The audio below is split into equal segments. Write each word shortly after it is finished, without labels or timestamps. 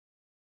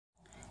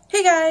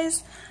Hey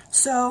guys!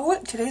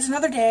 So, today's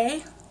another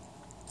day.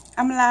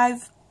 I'm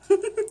alive.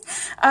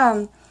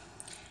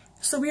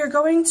 So we are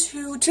going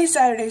to, today's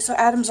Saturday, so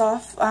Adam's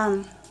off.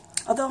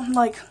 Although,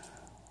 like,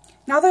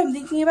 now that I'm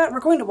thinking about it,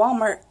 we're going to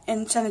Walmart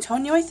in San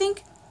Antonio, I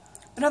think.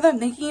 But now that I'm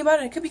thinking about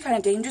it, it could be kind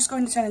of dangerous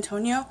going to San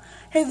Antonio.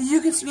 Hey, you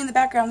can see me in the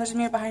background, there's a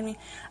mirror behind me.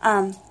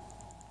 My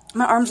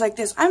arm's like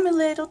this. I'm a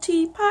little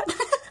teapot.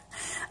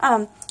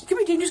 It could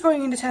be dangerous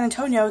going into San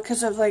Antonio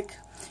because of, like,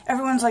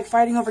 everyone's, like,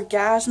 fighting over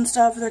gas and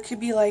stuff. There could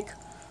be, like,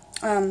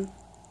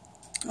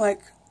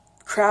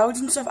 crowds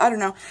and stuff. I don't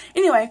know.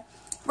 Anyway,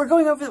 we're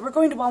going to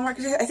Walmart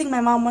because I think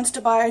my mom wants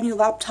to buy a new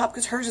laptop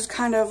because hers is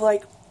kind of,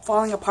 like,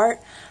 falling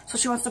apart. So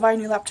she wants to buy a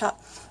new laptop.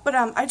 But,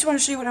 I just want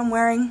to show you what I'm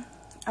wearing.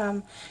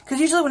 Because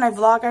usually when I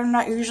vlog, I'm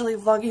not usually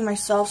vlogging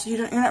myself, so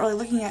you're not really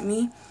looking at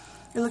me.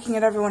 You're looking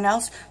at everyone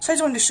else. So I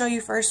just wanted to show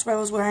you first what I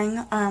was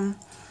wearing. I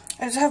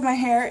just have my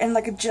hair in,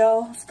 like, a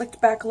gel,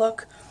 slicked back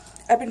look.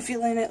 I've been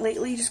feeling it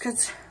lately just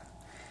because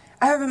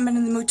I haven't been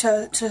in the mood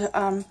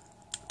to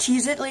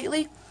tease it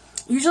lately.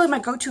 Usually my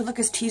go-to look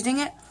is teasing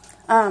it.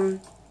 But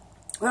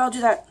I'll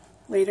do that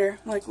later,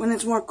 like when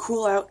it's more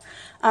cool out.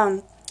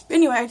 But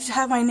anyway, I just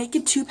have my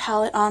Naked 2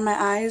 palette on my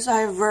eyes.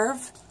 I have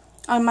Verve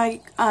on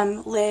my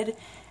lid.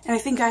 And I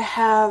think I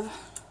have,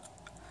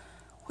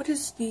 I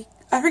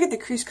forget the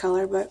crease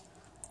color, but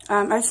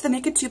it's the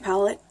Naked 2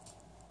 palette.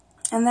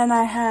 And then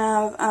I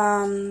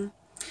have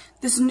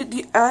this new,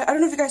 I don't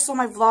know if you guys saw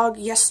my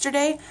vlog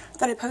yesterday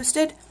that I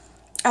posted.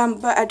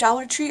 But at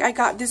Dollar Tree, I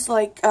got this,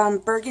 like,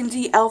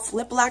 burgundy e.l.f.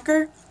 lip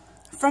lacquer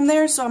from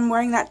there, so I'm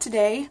wearing that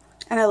today,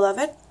 and I love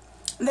it.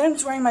 And then I'm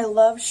just wearing my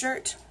Love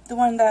shirt, the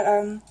one that,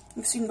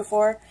 you've seen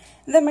before.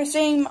 And then my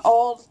same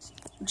old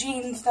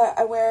jeans that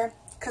I wear,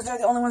 because they're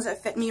the only ones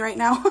that fit me right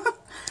now.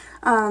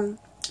 And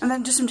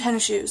then just some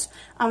tennis shoes.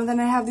 And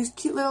then I have these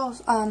cute little,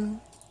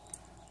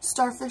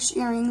 starfish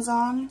earrings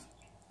on.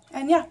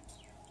 And yeah.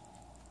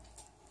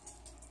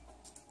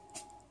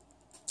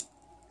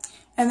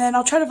 And then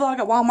I'll try to vlog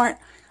at Walmart,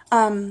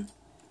 and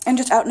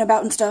just out and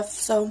about and stuff,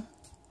 so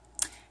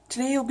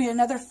today will be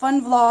another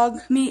fun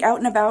vlog, me out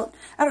and about.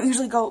 I don't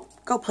usually go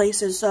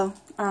places, so,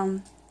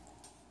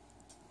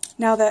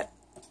 now that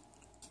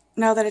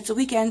it's a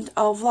weekend,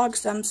 I'll vlog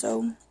some,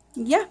 so,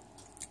 yeah.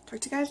 Talk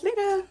to you guys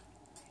later.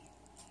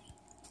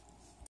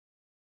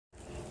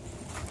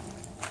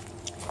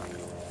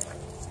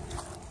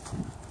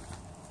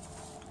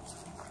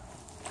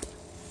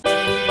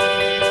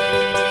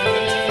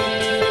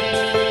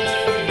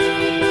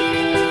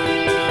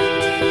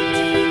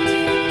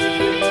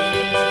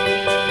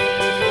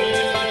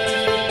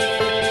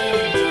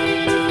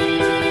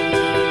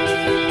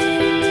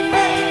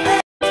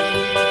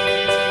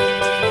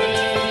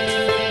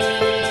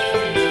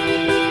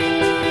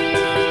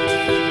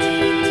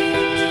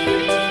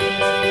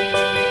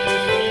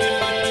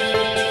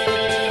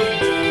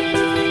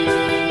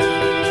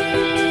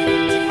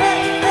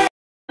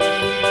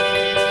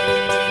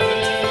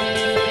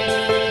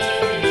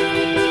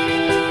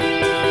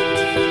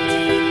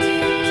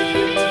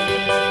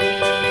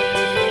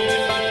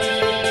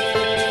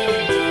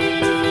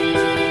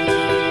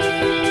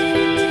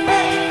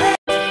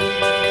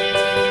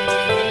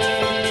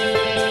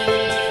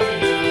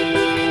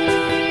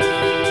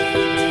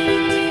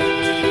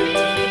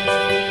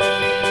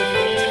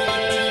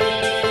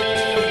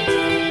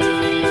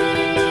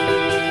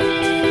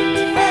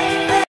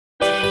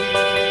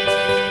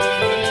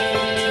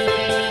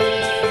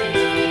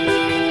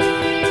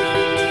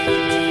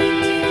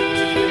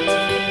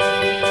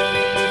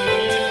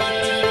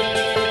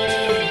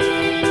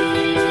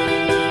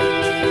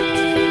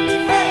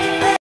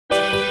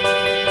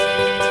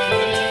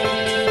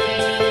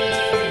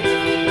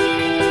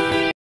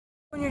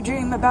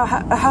 Dream about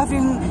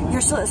having your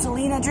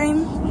Selena dream.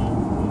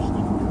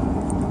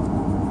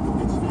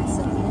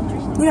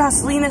 You know how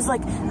Selena's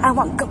like, I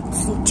want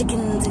goats and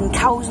chickens and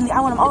cows and I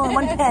want them all in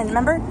one pen.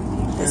 Remember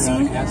the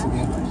scene? I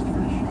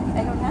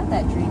don't have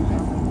that dream.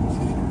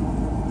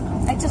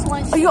 I just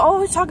want sheep. Oh, you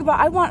always talk about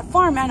I want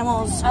farm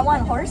animals. I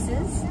want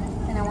horses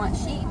and I want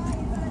sheep.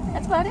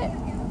 That's about it.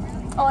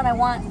 Oh, and I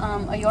want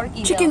a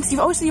Yorkie. Chickens. Bill.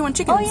 You've always said you want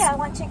chickens. Oh yeah, I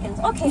want chickens.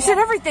 Okay. You said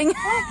everything.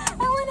 I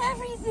want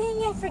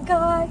everything. I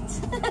forgot.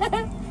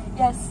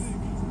 Yes.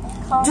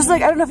 Just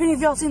like, I don't know if any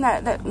of y'all seen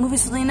that movie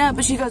Selena,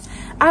 but she goes,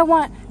 I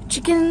want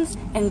chickens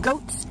and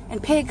goats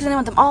and pigs and I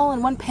want them all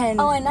in one pen.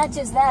 Oh, and not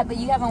just that, but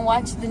you haven't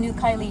watched the new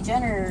Kylie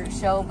Jenner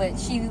show, but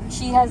she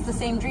has the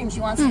same dream. She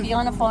wants to be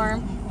on a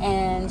farm,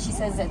 and she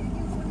says that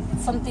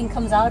something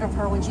comes out of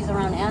her when she's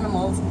around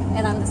animals,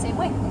 and I'm the same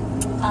way.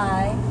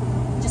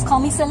 Just call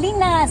me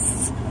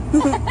Selenas.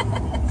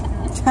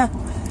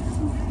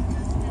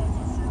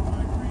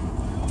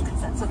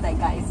 That's what that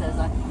guy says.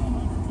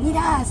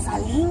 Mira,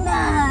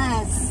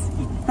 Salinas.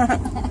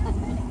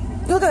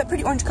 Look at that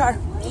pretty orange car.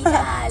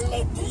 Mira,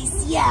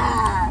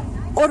 Leticia.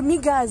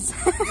 Hormigas.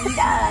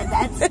 Mira,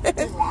 that's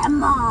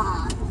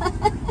Glamour.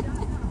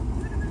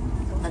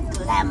 The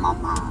Glamour.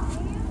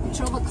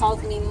 Trova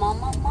calls me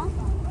Mama.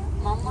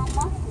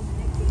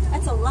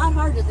 That's a lot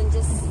harder than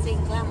just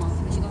saying Glamour.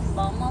 She goes,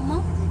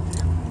 Mama.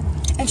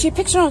 And she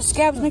picks her own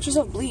scabs, makes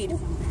herself bleed.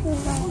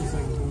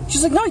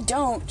 She's like, no, I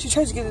don't. She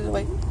tries to get it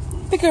away.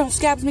 Pick your own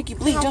scabs, make you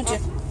bleed, don't you?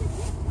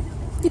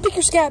 You pick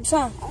your scabs,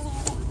 huh?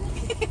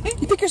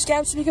 You pick your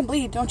scabs so you can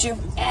bleed, don't you?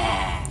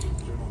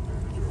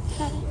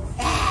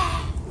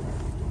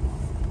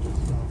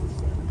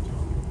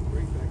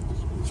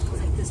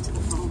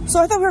 So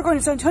I thought we were going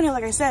to San Antonio,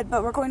 like I said,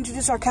 but we're going to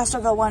just our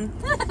Castroville one.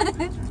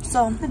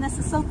 So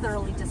Vanessa's so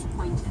thoroughly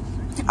disappointed.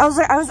 I was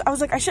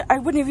like, I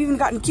wouldn't have even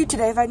gotten cute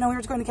today if I'd known we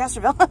were going to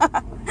Castroville.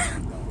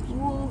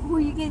 Well, who are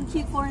you getting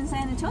cute for in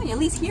San Antonio? At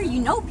least here you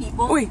know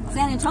people. Oy.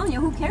 San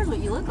Antonio, who cares what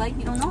you look like?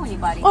 You don't know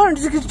anybody. Oh,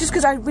 just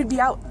because I would be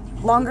out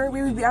longer.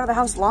 We would be out of the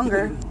house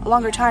longer, a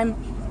longer time.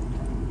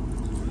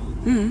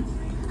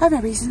 I have my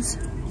reasons.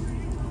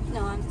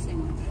 No, I'm the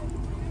same way.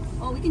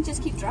 Well, we can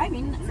just keep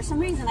driving. For some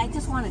reason, I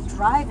just want to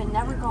drive and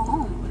never go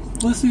home.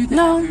 Let's see what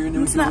No, and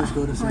then it's we can not always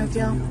go to San how I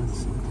feel.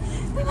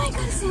 Antonio. We might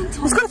go to San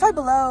Antonio. Let's go to Five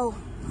Below.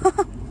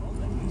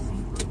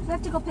 We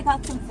have to go pick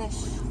out some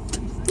fish.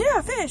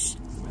 Yeah, fish.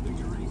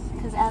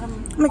 Because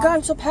Adam... Oh my God,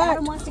 I'm so packed.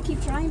 Adam wants to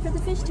keep trying for the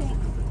fish tank.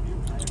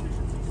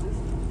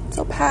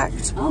 So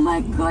packed. Oh my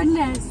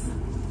goodness.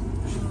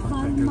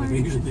 Like we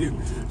usually do.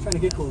 Trying to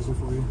get closer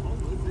for you.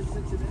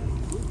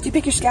 Do you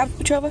pick your scabs,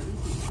 Petrova?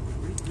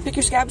 Pick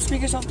your scabs to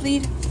make yourself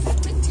bleed?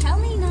 Quit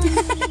telling on me.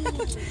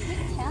 Quit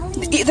telling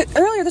me.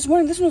 Earlier this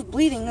morning, this one was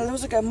bleeding. There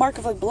was like a mark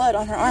of like blood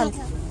on her arm.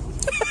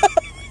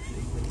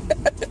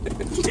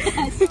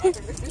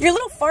 You're a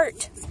little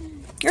fart.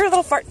 You're a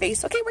little fart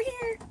face. Okay, we're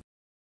here.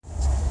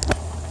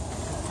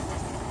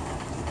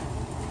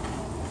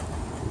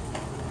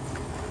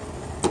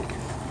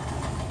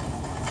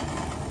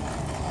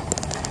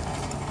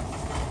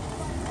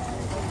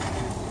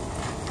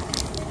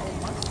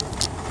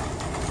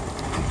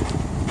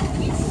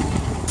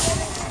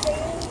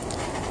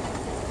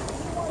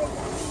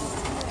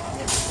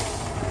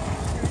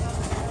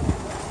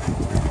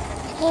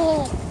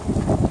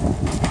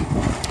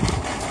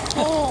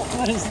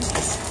 What is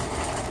this?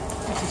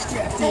 I'm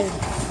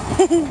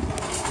distracted.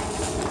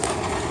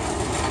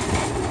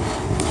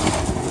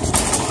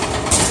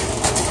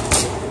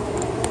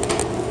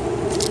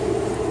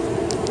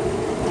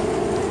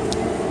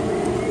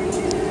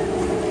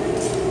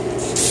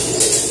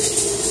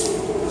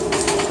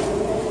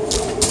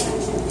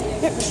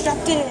 Get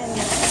distracted.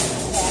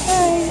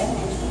 Hi.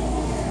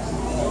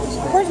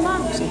 Where's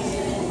Mom?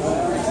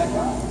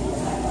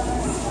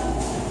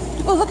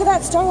 Oh, look at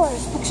that Star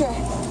Wars picture.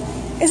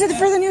 Is it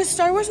for the new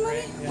Star Wars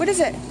movie? What is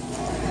it?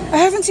 I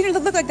haven't seen it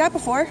look like that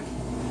before.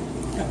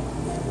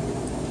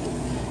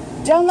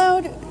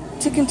 Download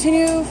to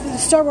continue the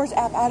Star Wars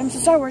app, Adam. It's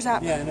the Star Wars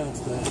app. Yeah, I know, it's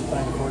the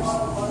Find the Force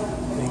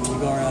thing. You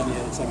go around,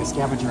 yeah, it's like a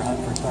scavenger hunt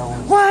for Star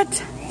Wars.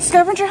 What?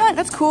 Scavenger hunt?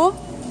 That's cool.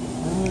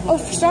 Oh,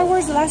 for Star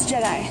Wars The Last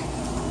Jedi.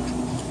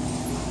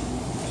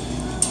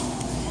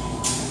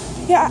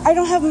 Yeah, I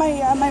don't have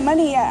my my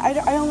money yet.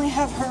 I only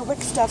have her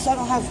Wix stuff, so I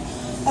don't have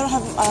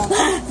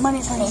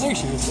money for Oh, there anything.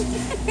 she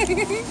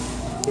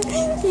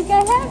is. You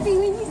got happy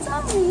when you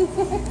saw me.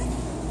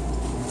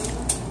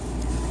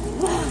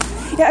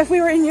 Yeah, if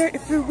we were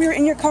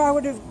in your car, I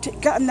would have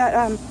gotten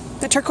that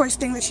the turquoise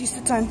thing that she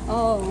sits on.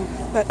 Oh.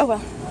 But oh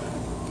well.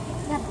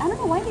 Yeah, I don't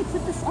know why they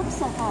put this up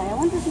so high. I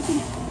wonder if you can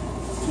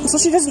take So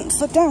she doesn't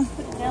slip down.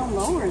 it down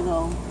lower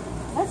though.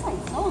 That's like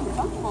so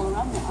uncomfortable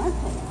around the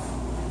armpit.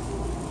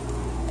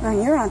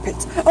 Around your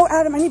armpits. Oh,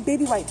 Adam, I need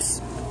baby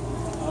wipes.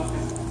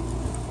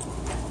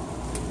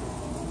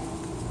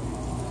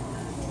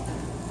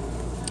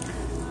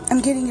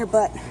 I'm getting your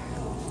butt.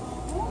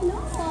 Oh no.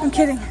 I'm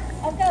kidding.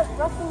 I've got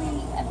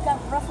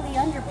ruffly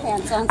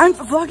underpants on. I'm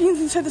vlogging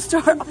inside the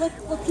store.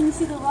 Look, can you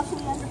see the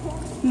ruffly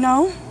underpants?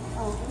 No,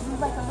 Oh, there's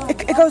like a little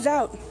it goes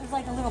out. There's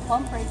like a little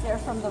bump right there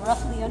from the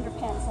ruffly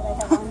underpants that I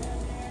have on.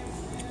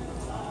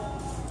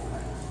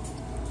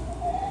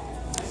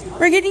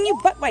 We're getting you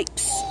butt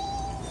wipes.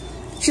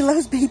 She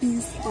loves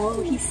babies.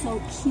 Oh, he's so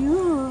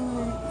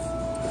cute.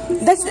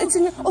 It's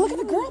in your, oh, look at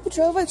the girl,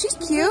 Petrova. She's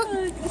cute.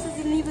 Look, this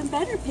is an even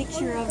better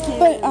picture of him.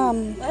 But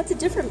That's a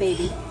different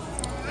baby.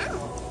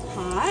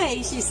 Hi,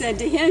 she said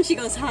to him. She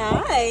goes,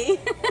 hi.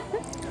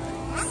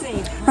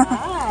 Say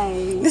hi.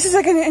 this is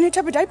like a new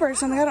type of diaper or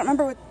something. I don't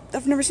remember what.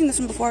 I've never seen this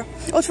one before.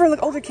 Oh, it's for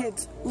like older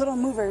kids, little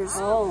movers.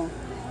 Oh,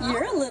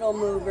 you're a little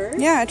mover.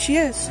 Yeah, she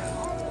is.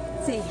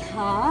 Say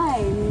hi.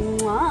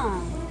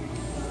 Mwah.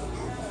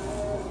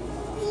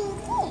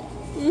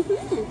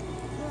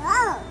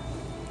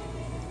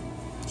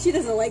 She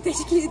doesn't like that.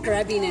 She keeps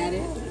grabbing at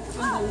it.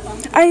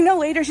 I know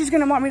later she's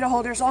gonna want me to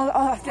hold her, so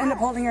I'll have to end up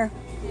holding her.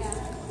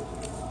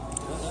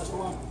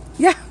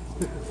 Yeah.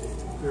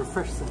 You're a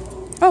fresh set.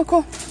 Oh,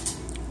 cool.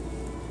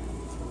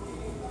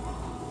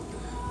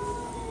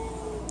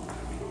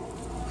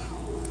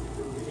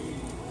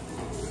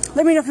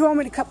 Let me know if you want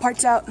me to cut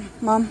parts out,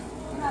 Mom.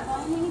 You're not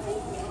buying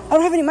anything? I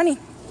don't have any money.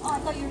 Oh, I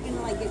thought you were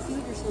gonna like get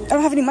food or something. I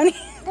don't have any money.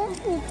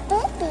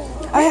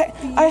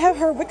 I have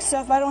her Wix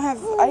stuff, but I don't have.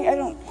 I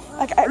don't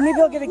like.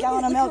 Maybe I'll get a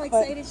gallon of milk, Look how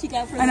but excited she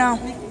got for I know.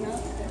 the Mickey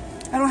Mouse.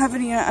 I don't have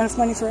any enough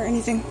money for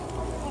anything.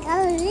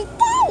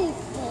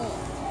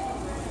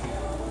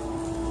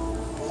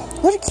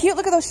 Those are cute.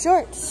 Look at those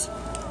shorts.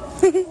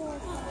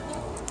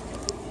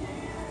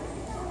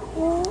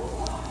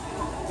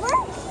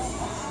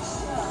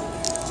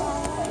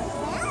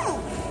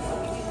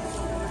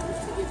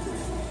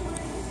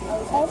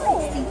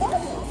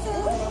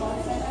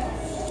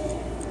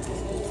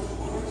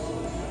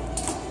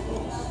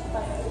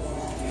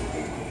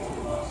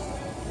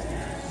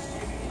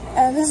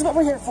 And this is what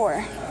we're here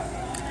for.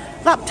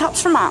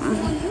 Laptops for Mom.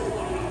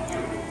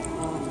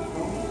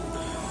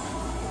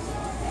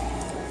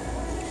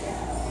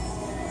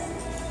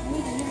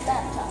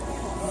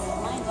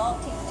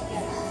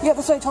 Yeah,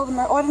 that's what I told him.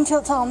 Oh, I didn't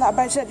tell him that,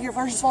 but I said your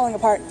version's falling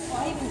apart. Well,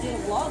 I even did a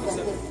vlog of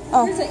it.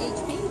 Oh. Here's an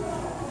HP.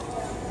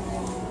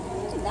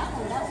 That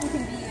one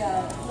can be a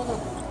little...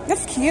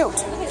 That's cute. Look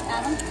at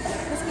Adam.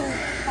 This can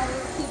have a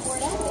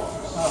keyboard and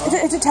it.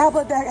 It's a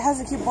tablet that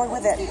has a keyboard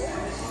with it.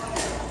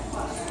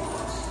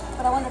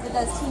 But I wonder if it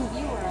does Team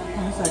Viewer on it.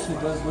 This actually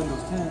does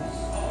Windows 10.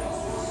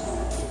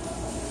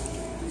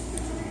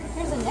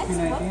 Here's a next book.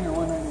 $219 or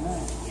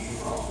 $199.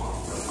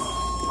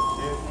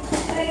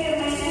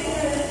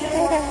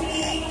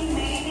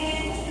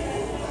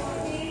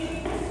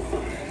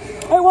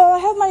 Alright, well, I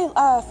have my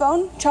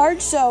phone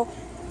charged, so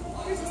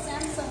Here's a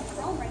Samsung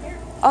Chrome right here.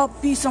 I'll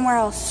be somewhere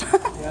else.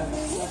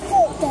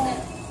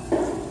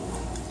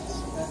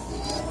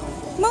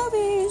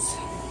 Movies.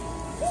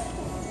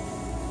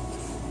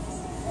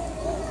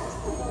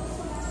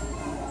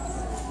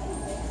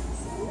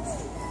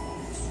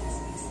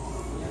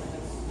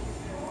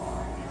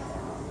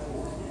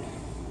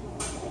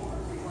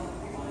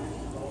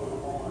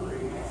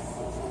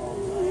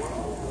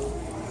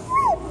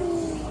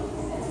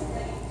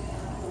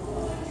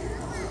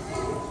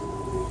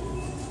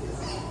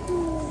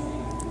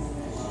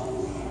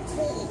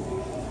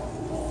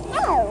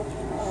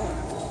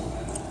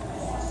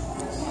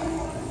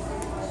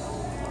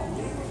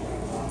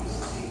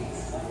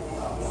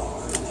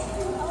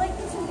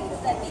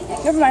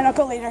 Never mind, I'll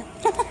go later.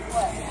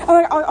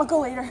 I'll go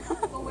later.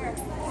 Go where?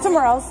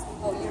 Somewhere else.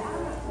 Oh, you're...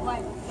 Why?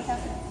 What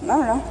happened? I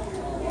don't know.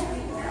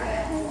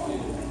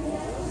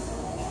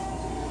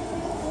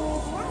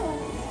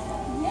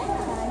 Yeah,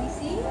 you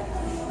see?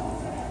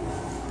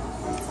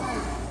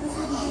 This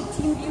would be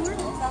Team Viewer.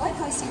 I like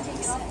how you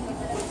take it off and you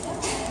put it on.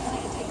 Then I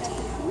can take that to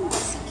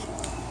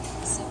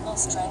the Simple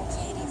strength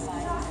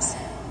 85%.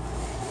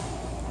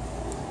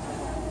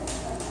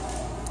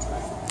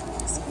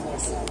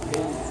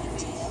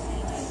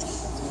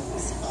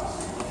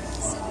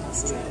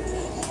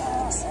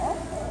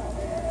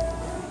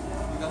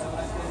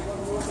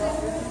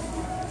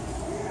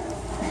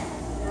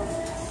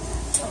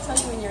 I'll tell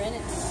you when you're in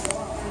it.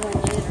 You weren't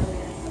in it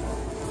earlier.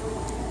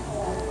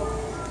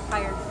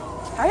 Higher.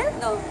 Higher?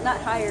 No, not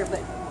higher,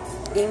 but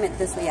aim it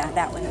this way. Yeah,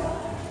 that one.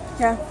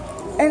 Yeah.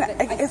 And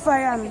But if I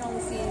can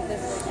only see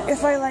this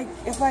right now.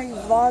 if I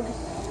vlog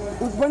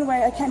with one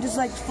way, I can't just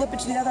like flip it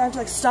to the other. I have to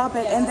like stop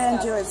it and then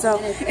do it. So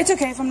it's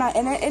okay if I'm not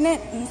in it.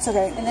 It's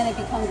okay. And then it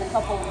becomes a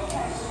couple.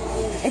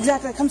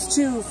 Exactly. It comes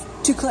two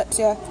clips.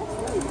 Yeah.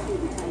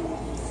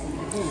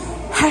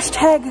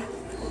 Hashtag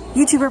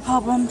YouTuber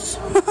problems.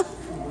 This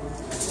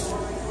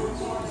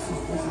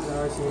is an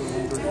RCA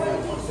number.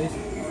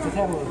 The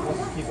tablet with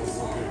a keyboard.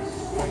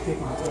 I'm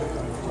taking the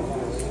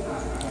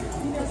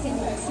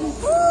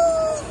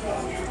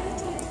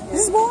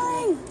This is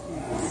boring.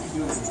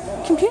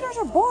 Computers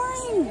are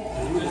boring.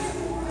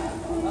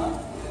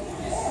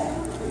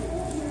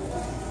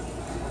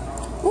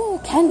 Ooh,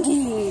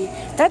 candy.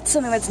 That's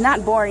something that's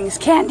not boring. Is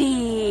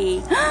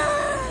candy.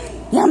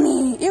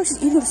 Yummy. Ew, she's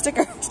eating the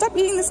sticker. Stop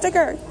eating the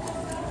sticker.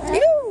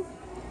 Ew.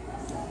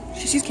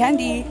 She's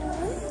candy.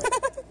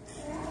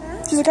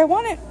 She's like, I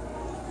want it.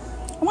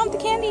 I want the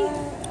candy.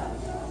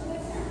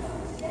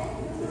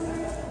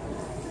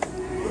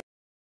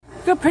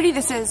 Look how pretty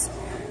this is.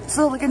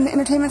 So like in the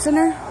entertainment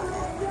center,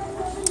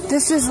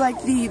 this is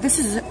like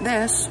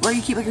this where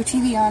you keep like your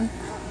TV on.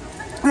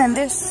 And then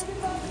this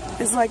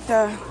is like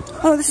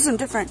oh, this isn't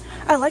different.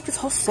 I like this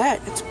whole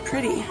set. It's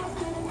pretty.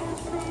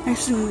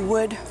 Nice and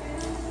wood.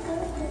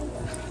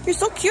 You're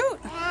so cute.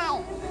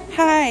 Hi.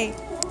 Hi.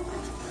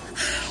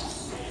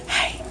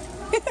 Hi.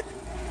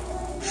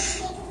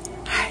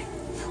 Hi.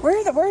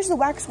 Where's the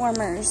wax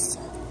warmers?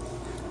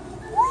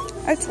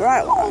 That's what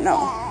I want to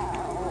know.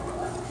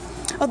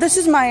 Oh, this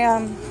is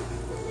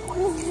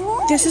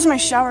my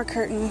shower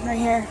curtain right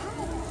here.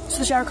 It's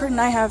the shower curtain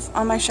I have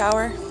on my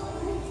shower.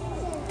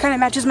 Kind of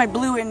matches my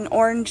blue and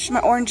orange, my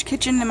orange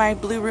kitchen and my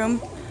blue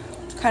room.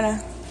 Kind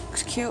of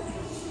looks cute.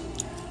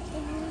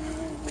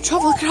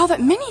 Petrova, look at all that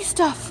mini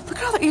stuff. Look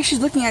at all that. Yeah, she's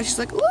looking at it. She's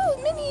like, ooh,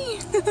 mini.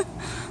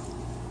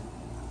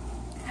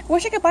 I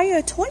wish I could buy you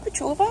a toy,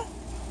 Petrova.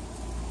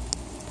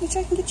 Wish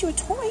I can get you a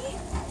toy.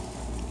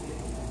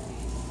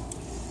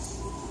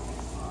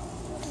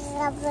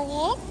 Yeah,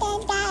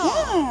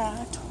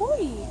 a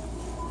toy.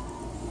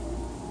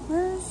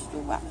 Where's the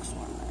wax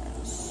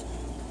warmers?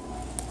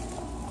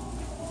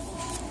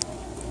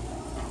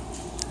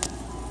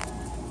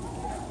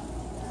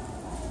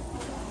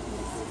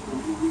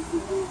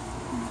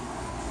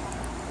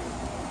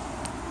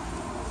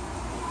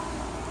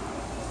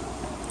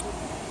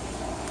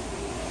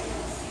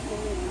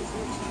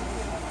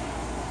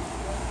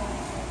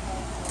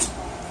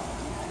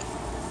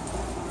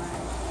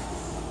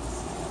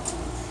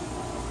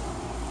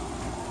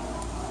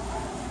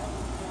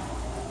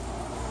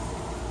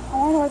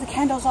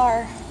 candles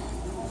are.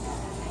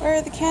 Where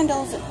are the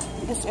candles in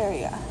this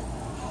area?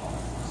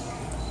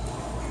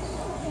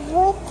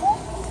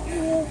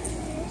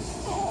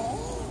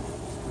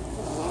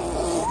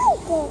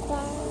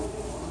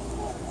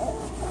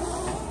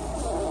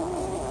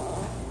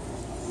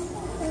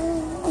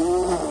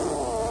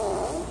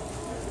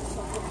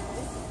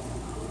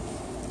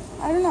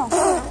 I don't know.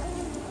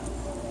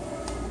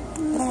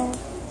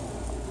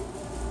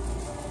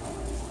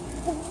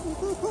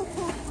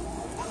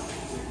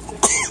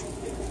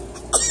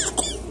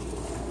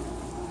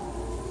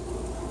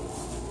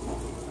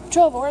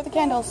 Trova, where are the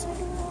candles?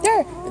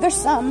 There's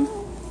some.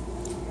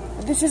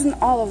 But this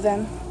isn't all of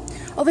them.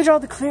 Oh, these are all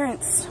the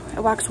clearance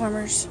at Wax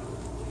Warmers.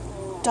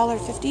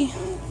 $1.50.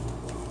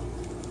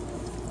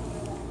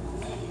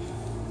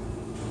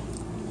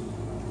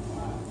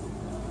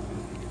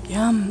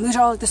 Yum. These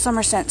are all like the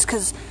summer scents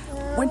because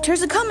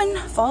winter's a-coming,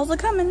 fall's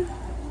a-coming.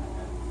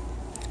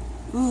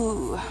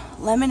 Ooh,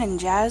 lemon and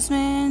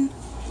jasmine.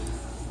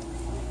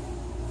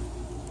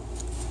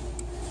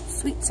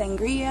 Sweet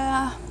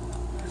sangria.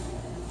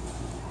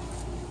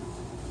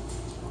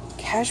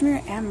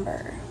 Cashmere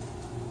amber.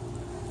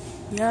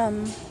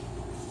 Yum.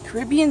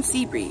 Caribbean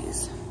sea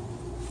breeze.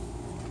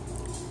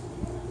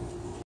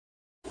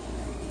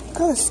 Look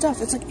at all this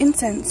stuff. It's like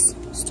incense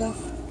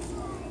stuff.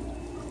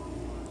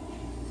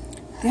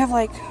 They have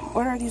like,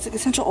 what are these, like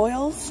essential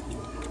oils?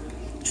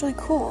 It's really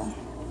cool.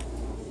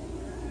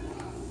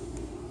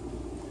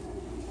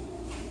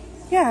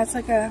 Yeah, it's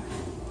like a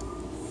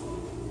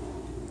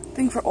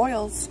thing for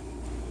oils.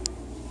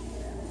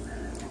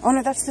 Oh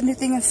no, that's the new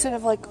thing. Instead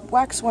of like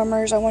wax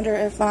warmers, I wonder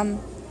if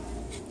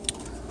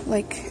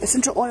like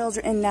essential oils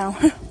are in now.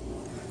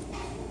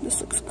 This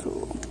looks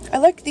cool. I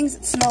like things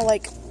that smell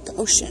like the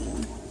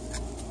ocean.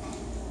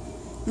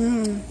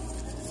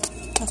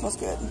 That smells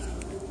good.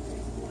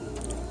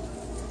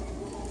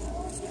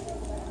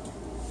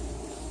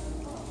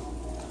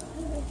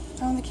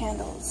 On the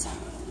candles.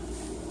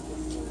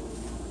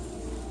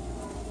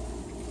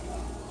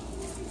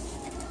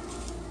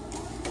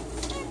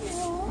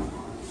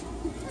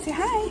 Say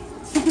hi.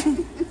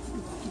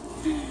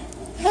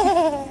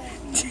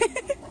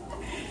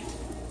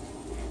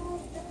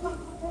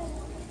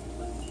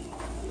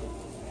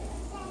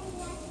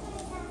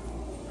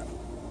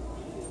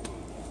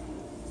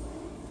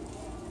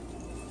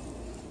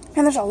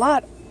 And there's a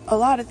lot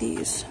of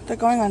these. They're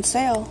going on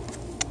sale.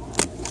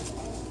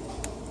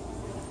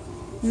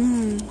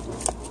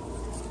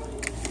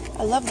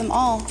 I love them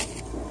all.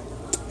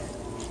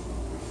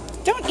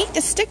 Don't eat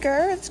the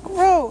sticker. It's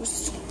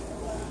gross.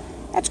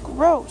 That's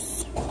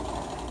gross.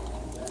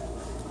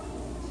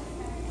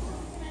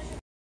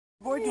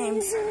 Board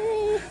games.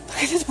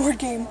 Look at this board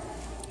game.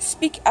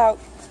 Speak Out.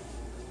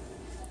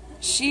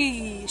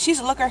 She's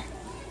a looker.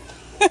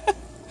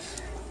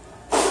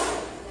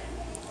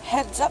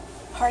 Heads Up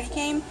party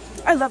game.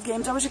 I love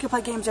games. I wish I could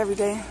play games every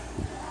day.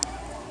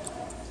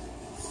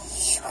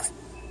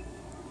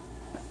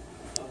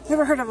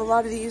 Never heard of a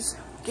lot of these.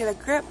 Get a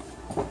grip.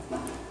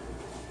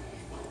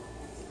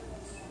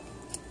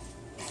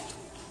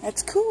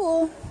 It's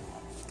cool.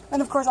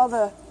 And of course all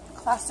the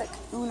classic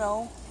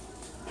Uno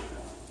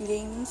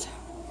games.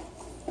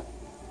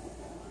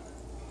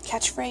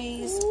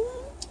 Catchphrase.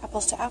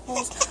 Apples to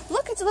apples.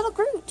 Look, it's a little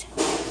Groot.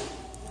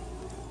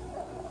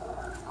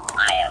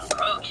 I am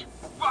Groot.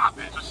 Bop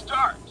is a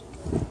start.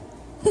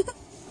 Do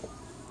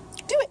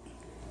it.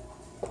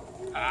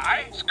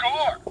 I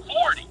score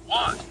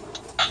 41.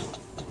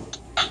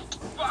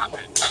 Bop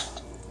it.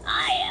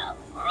 I am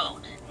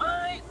Groot.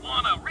 Might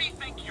want to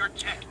rethink your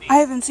technique. I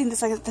haven't seen the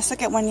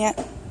second one yet.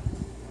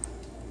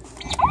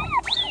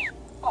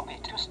 Bop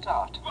it to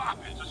start. Bop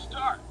is a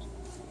start.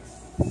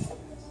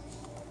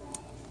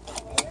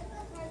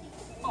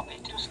 Bop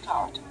it to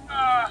start.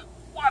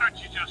 Why don't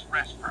you just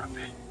rest for a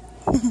bit?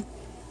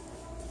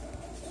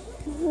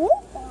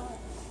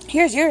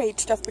 Here's your age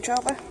stuff,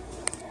 Petrova.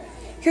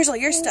 Here's all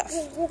your stuff.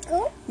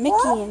 Mickey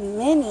and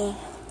Minnie.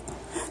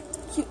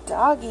 Cute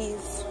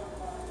doggies.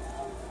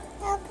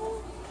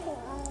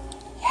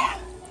 Yeah.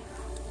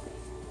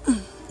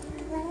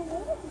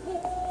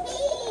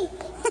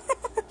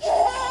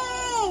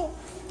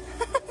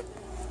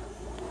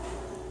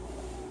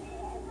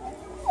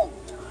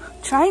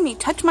 Try me,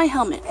 touch my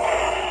helmet.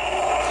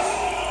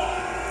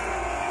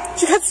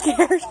 She got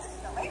scared.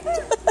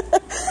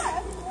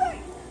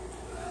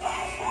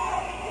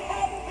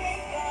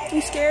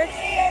 You scared?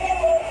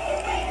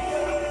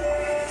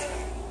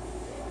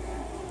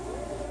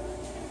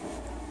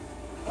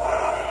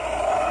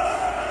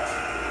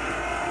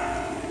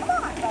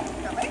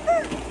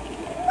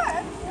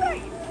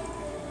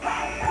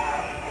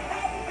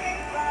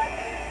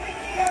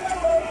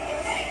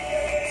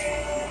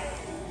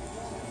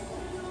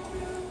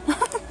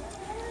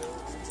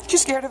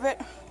 She's scared of it.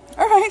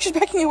 Alright, she's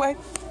backing away.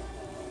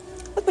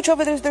 Look,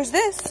 Petrova, there's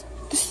this.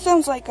 This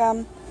sounds like,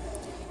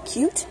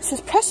 cute. It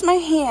says, press my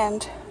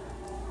hand.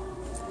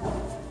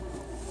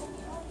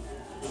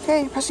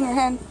 Okay, you're pressing your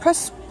hand.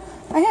 Press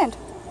my hand.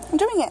 I'm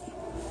doing it.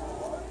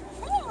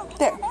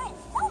 There.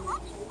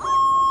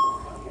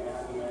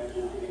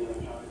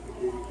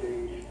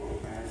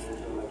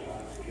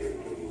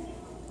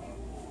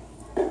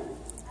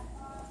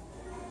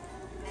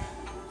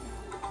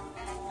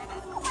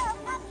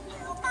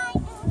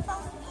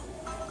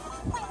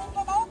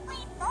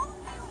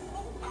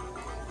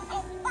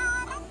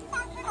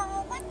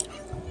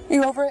 Are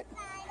you over it?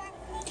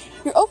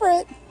 You're over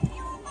it.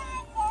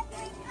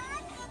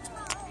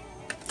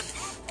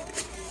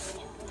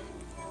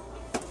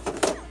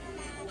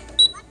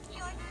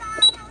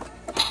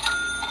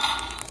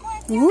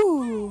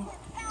 Ooh.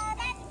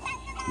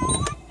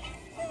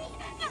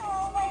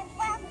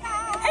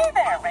 Hey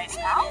there, Race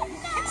Pal.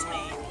 It's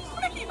me,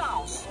 Mickey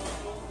Mouse.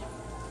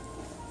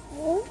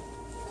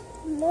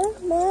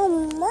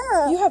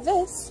 You have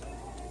this.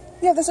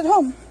 You have this at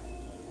home.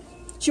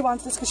 She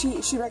wants this because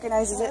she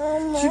recognizes it.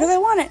 She really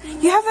want it.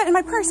 You have it in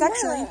my purse,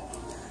 actually.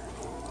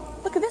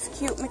 Look at this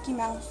cute Mickey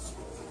Mouse.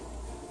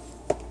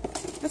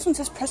 This one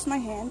says press my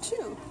hand,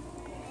 too.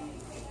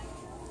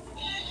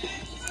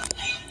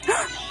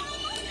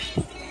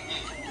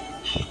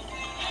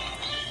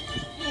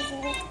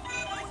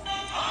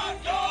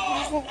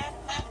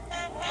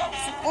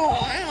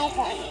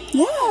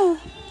 Yeah.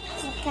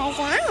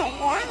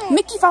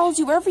 Mickey follows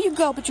you wherever you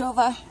go,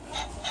 Petrova.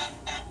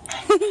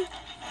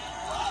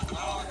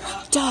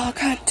 Dog,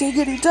 hot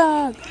diggity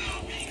dog.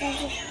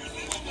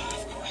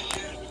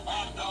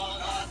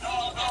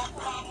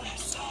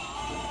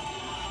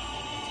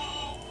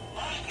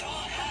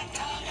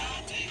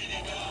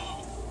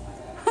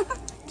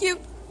 Cute.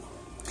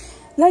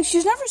 No,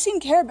 she's never seen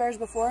Care Bears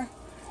before.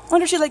 I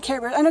wonder if she likes Care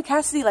Bears. I know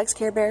Cassidy likes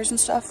Care Bears and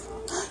stuff.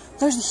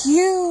 There's a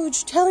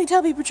huge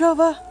Teletubby,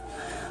 Petrova.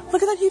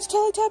 Look at that huge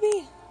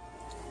Teletubby.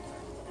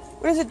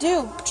 What does it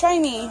do? Try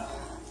me.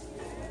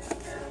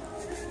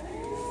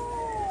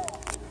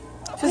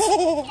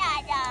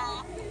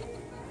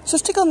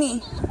 Just tickle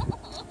me.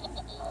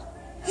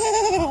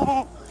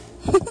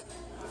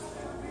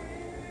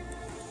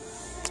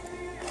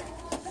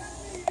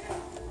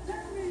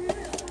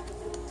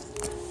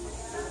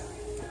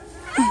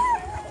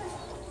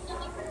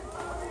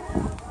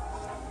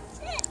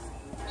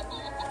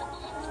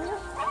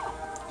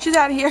 She's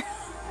out of here.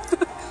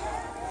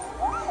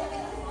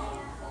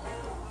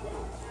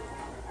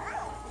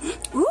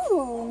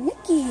 Ooh,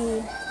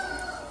 Mickey.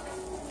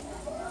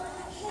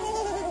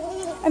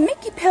 A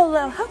Mickey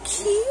pillow. How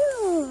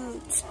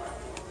cute.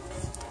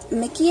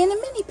 Mickey and a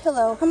mini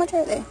pillow. How much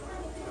are they?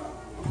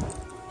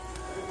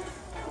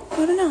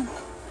 I don't know.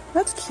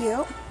 That's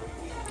cute.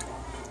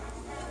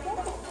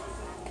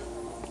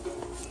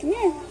 Come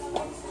here.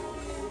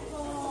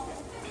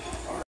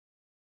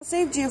 I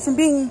saved you from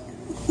being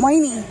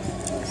whiny.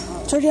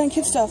 Started on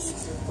kid stuff.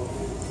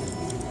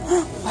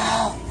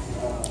 Wow.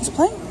 Is it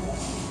playing?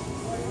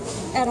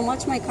 Adam,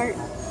 watch my cart.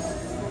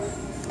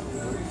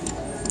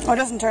 Oh, it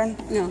doesn't turn.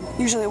 No.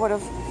 Usually it would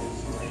have.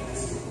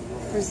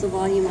 Where's the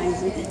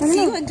volumizer?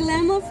 See what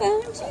Glamma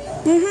found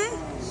you? Mm-hmm.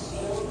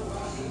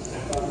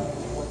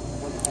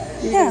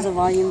 There's a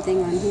volume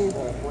thing on here.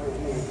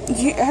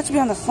 It has to be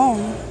on the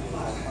phone.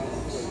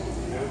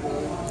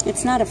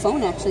 It's not a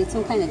phone, actually. It's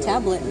some kind of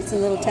tablet. It's a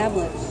little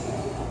tablet.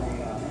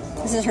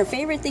 This is her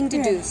favorite thing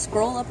to do.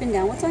 Scroll up and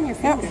down. What's on your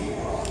finger?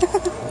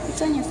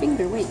 What's on your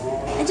finger? Wait.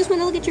 I just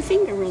want to look at your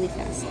finger really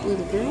fast,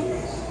 little girl.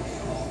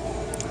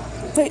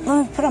 Wait,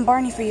 let me put on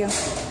Barney for you.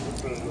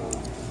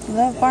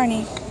 Love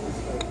Barney.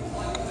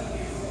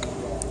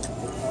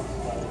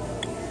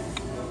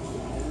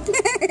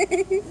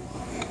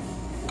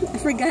 I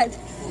forgot.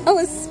 I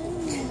was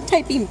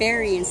typing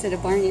Barry instead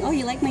of Barney. Oh,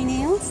 you like my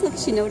nails? Look,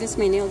 she noticed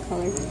my nail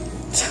color.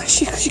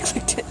 she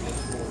clicked it.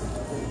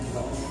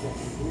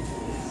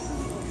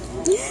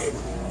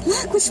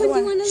 Look, which one do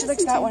you want to She listen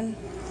likes to? that one.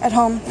 At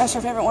home. That's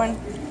her favorite one.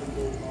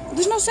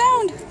 There's no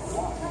sound.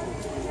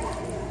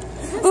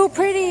 Ooh,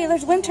 pretty.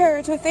 There's winter.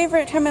 It's my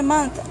favorite time of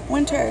month.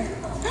 Winter.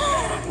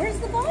 Where's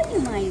the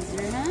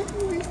volumizer, huh?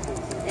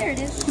 There it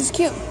is. It's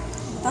cute.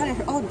 Thought I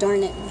heard. Oh,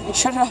 darn it.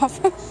 Shut it off.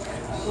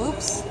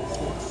 Oops.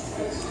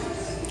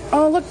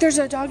 Oh, look, there's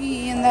a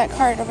doggy in that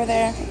cart over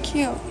there.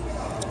 Cute.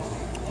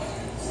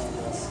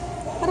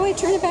 How do I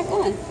turn it back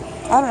on?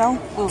 I don't know.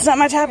 Oh, it's not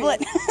my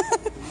tablet.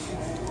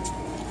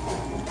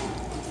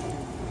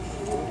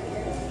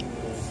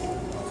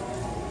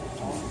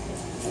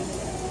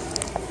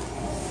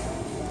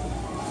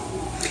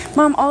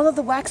 Mom, all of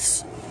the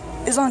wax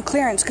is on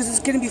clearance because it's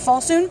going to be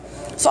fall soon.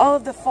 So all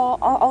of the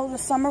all of the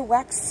summer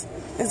wax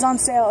is on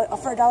sale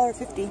for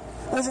 $1.50.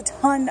 There's a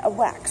ton of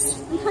wax.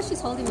 Look how she's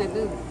holding my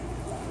boob.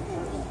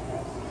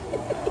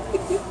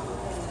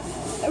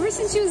 Ever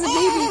since she was a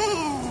baby.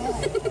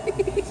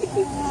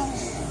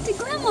 Did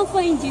Grandma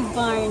find you,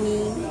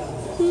 Barney?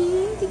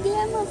 Did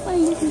Grandma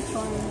find you,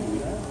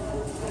 Barney?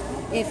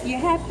 If you're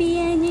happy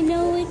and you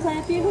know it,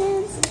 clap your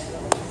hands.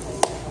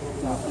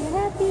 If you're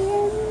happy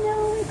and you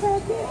know it,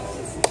 clap your hands.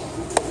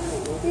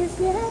 If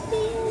you're happy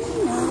and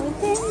you know it,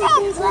 then your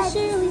face will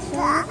surely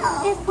show.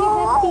 If you're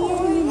happy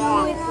and you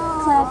know it,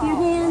 clap your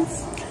hands.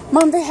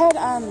 Mom, they had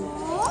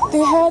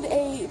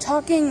a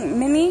talking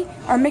Minnie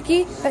or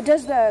Mickey that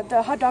does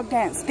the hot dog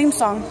dance theme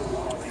song.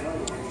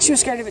 She was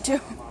scared of it too.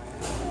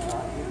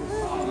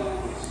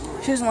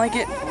 She doesn't like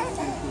it.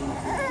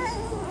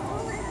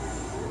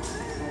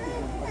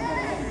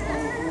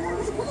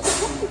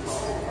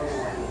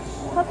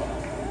 Puppy.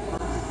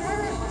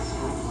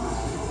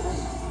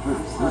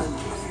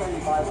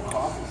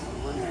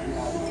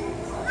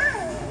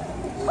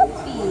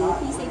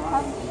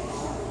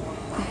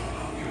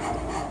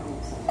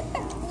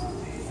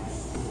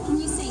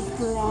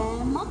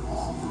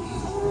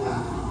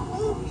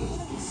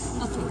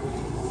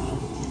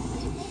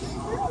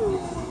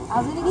 I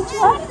was gonna get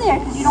you out of there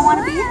because you don't want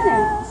to be in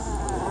there.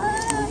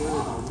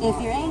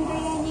 If you're angry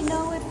and you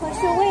know it,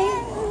 push away.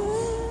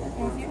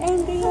 If you're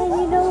angry and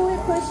you know it,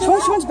 push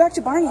away. She wants back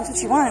to Barney. That's what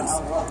she wants.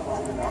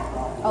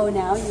 Oh,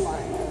 now you are.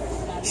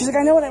 She's like,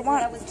 I know what I That's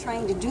what I want. was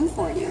trying to do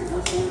for you.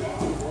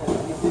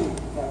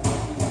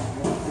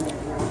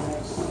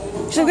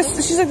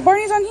 She's like,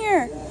 Barney's on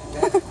here.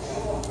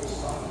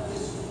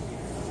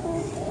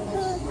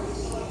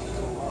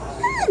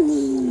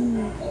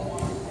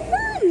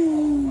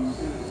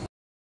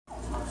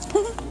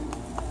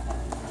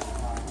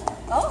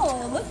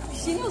 Oh, look,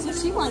 she knows what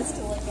she wants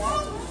to look at.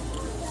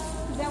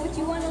 Is that what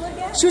you want to look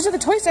at? She was at the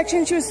toy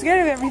section. She was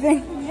scared of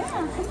everything.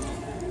 Yeah.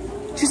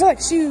 She saw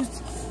like shoes.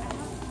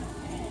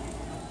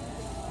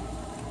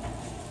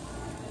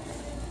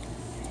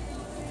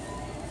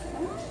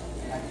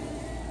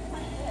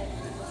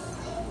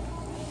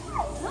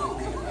 No,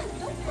 come on,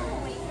 don't go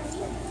away from me.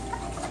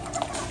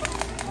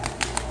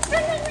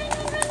 Run, run, run,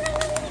 run, run, run, run.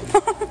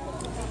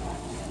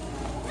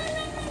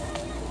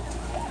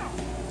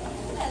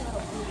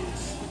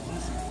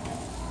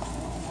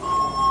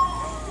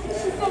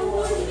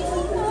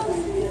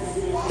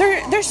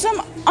 There's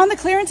some on the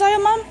clearance aisle,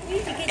 Mom.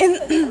 In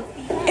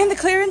the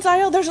clearance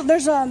aisle, there's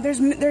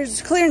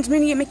clearance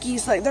mini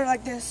Mickeys. Like they're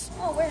like this.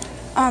 Oh, where?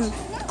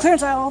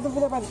 Clearance aisle all over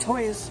there by the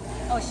toys.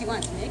 Oh, she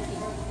wants Mickey.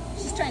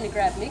 She's trying to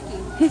grab Mickey.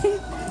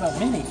 Not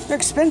mini. They're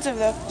expensive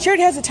though. She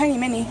already has a tiny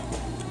mini.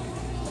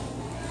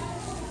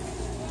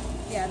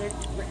 Yeah, we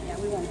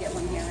won't get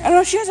one here. I don't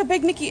know. She has a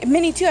big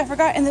mini too. I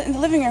forgot in the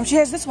living room. She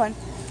has this one.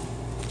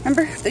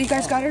 Remember that you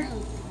guys got her?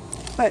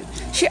 But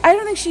I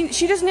don't think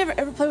she doesn't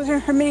ever play with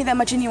her mini that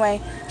much anyway.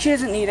 She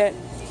doesn't need it.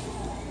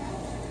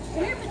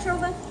 Come here,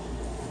 Petrova.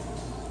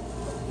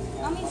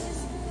 Mommy's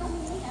just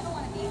filming me. I don't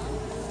want to be on.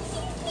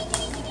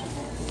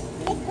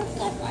 I don't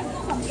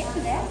know if I'm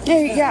getting that.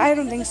 Yeah, I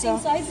don't think so.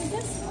 What size is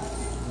this?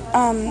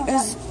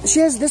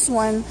 She has this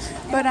one,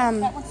 but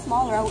That one's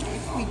smaller.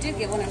 If we did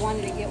get one, I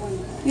wanted to get one.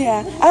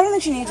 yeah, I don't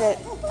think she needs it.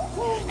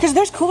 Because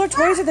there's cooler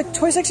toys at the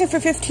toy section for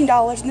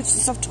 $15, and it's a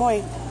stuffed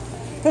toy.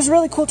 There's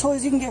really cool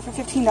toys you can get for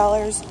 $15.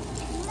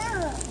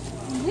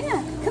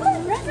 Yeah, come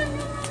on, run, run, run, run.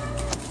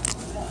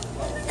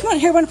 Come on,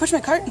 here, want to push my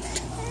cart?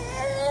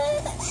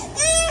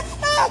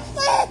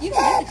 You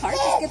can get the cart,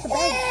 just get the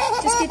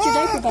bag. Just get your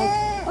diaper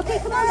bag. Okay,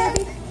 come on,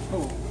 baby. I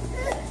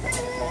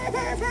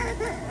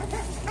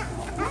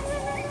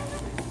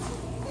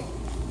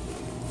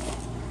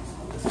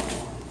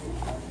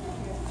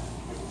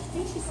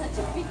think she's such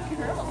a big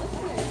girl. Look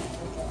at her.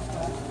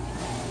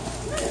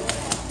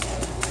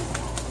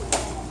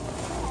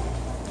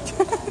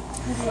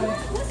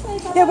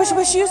 Yeah,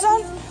 with shoes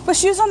on? With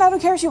shoes on, I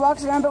don't care if she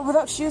walks around, but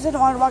without shoes, I don't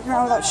want her to walk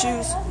around without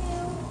shoes.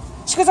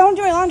 She goes, I want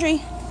to do my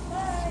laundry.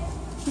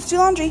 Let's do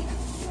laundry.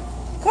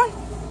 Come on.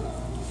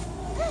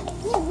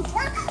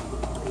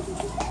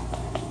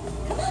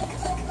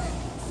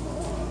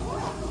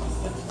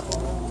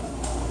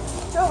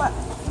 Joe, come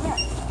here.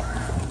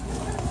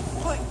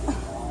 Boy.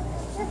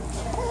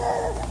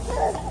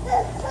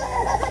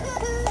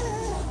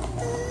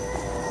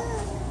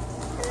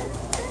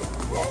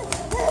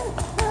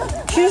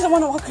 She doesn't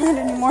want to walk around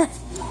anymore.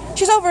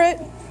 She's over it.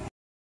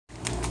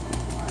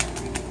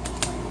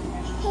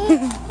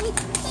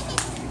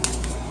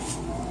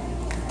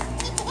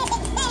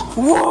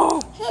 Whoa!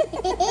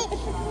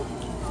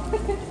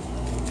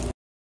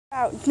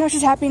 Out. Now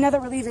she's happy now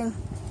that we're leaving.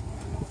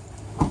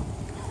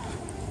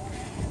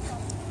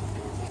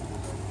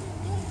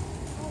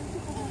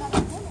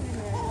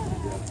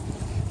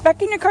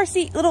 Back in your car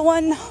seat, little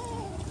one.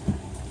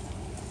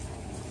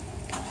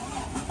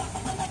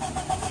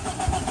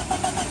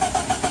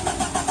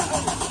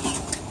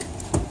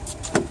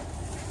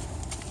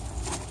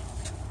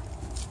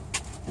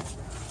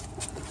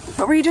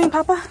 What were you doing,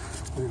 Papa?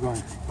 We're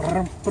going.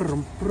 Brum,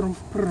 brum, brum,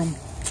 brum.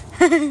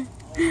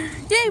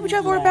 Yay, we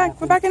traveled. We're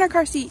back. We're back in our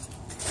car seat.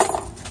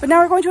 But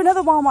now we're going to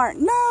another Walmart.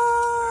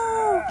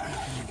 No!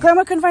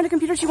 Grandma couldn't find a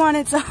computer she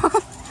wanted, so.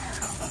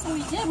 Oh,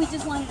 we did. We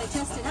just wanted to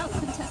test it out. We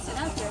couldn't test it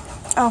out here.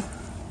 Oh.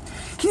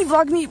 Can you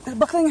vlog me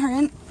buckling her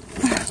in?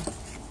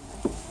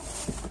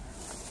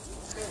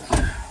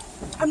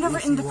 I'm never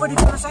in the footage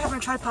unless I have my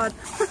tripod.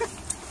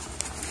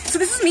 So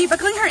this is me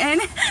buckling her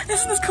in.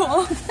 This is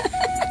cool.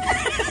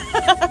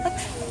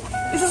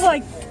 This is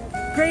like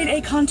grade A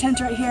content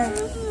right here.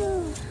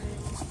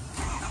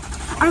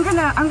 I'm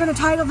gonna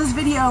title this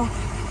video,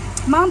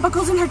 Mom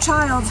Buckles in Her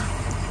Child.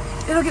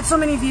 It'll get so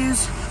many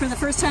views. For the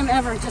first time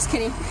ever. Just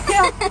kidding.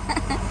 Yeah.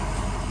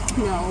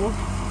 No.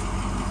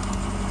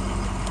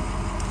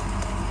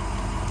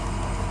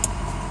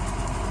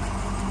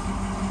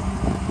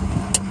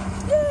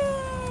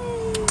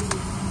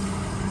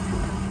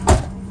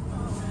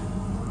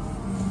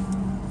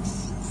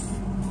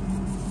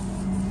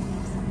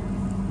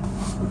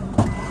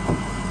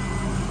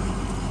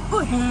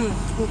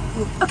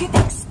 Okay,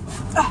 thanks.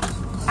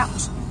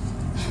 Ouch.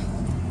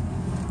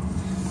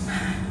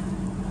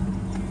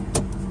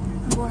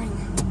 I'm boring.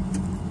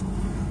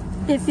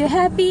 If you're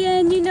happy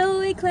and you know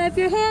it, clap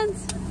your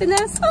hands.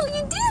 Finesse. Oh,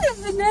 you did it,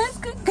 Finesse.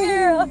 Good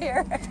girl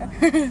here.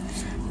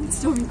 It's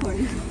still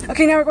recording.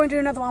 Okay, now we're going to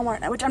another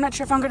Walmart, which I'm not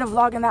sure if I'm going to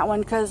vlog in that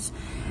one because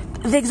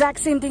the exact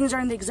same things are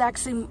in the exact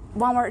same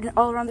Walmart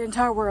all around the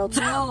entire world.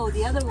 No,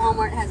 the other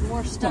Walmart has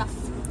more stuff.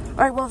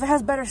 Alright, well if it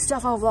has better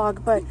stuff I'll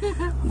vlog, but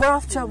we're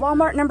off to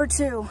Walmart number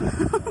 2.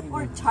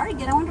 Or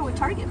Target. I wonder what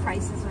Target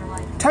prices are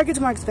like. Target's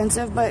more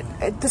expensive, but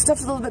the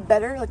stuff's a little bit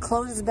better. Like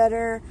clothes is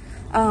better,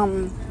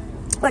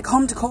 like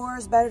home decor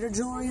is better,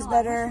 jewelry is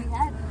better.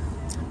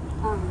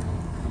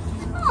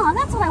 Oh,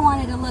 that's what I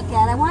wanted to look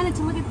at. I wanted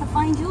to look at the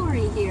fine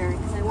jewelry here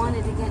because I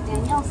wanted to get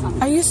Danielle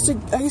something. I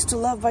used to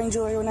love buying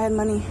jewelry when I had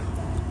money.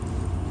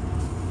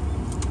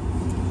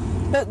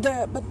 But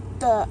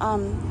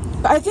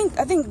I think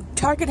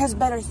Target has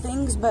better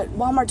things, but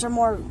Walmarts are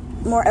more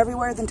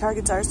everywhere than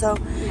Targets are, so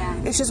yeah.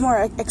 It's just more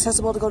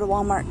accessible to go to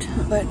Walmart.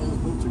 But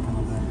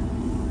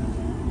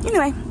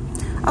anyway,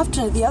 off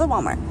to the other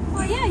Walmart.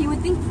 Well, yeah, you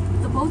would think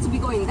the boats would be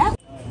going that way.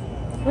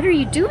 What are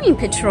you doing,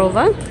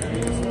 Petrova?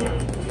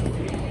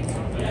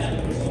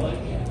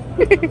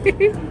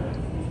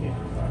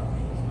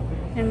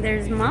 And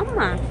there's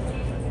Mama.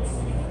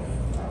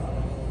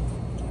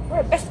 We're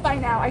at Best Buy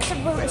now. I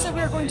said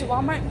we were going to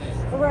Walmart,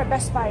 but we're at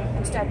Best Buy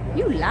instead.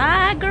 You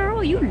lie,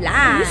 girl. You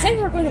lie. You said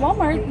we were going to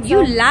Walmart.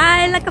 You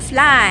lie like a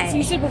fly. So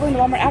you said we're going to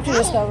Walmart after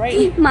this, though,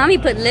 right? Mommy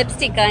put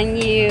lipstick on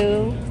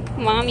you.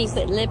 Mommy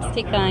put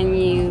lipstick on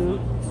you.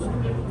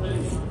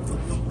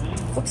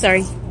 Oops,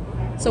 sorry.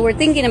 So we're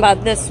thinking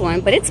about this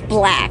one, but it's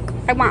black.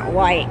 I want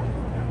white.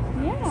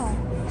 Yeah.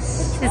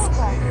 It's I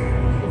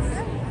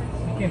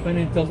can't find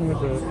any tells me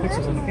what the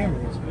pixels on the camera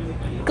is.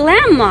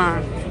 Grandma.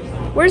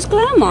 Where's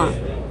Grandma?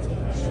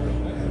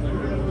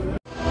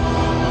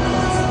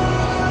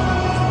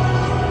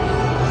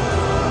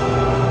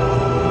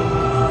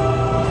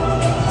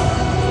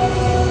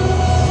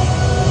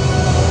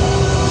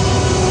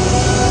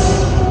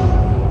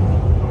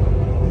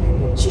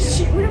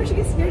 Whenever she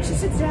gets scared, she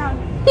sits down.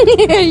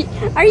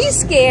 Are you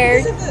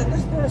scared?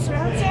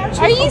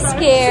 Are you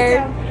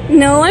scared?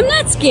 No, I'm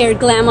not scared,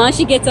 Grandma.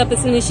 She gets up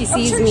as soon as she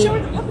sees me. Show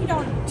it, help me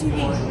down TV.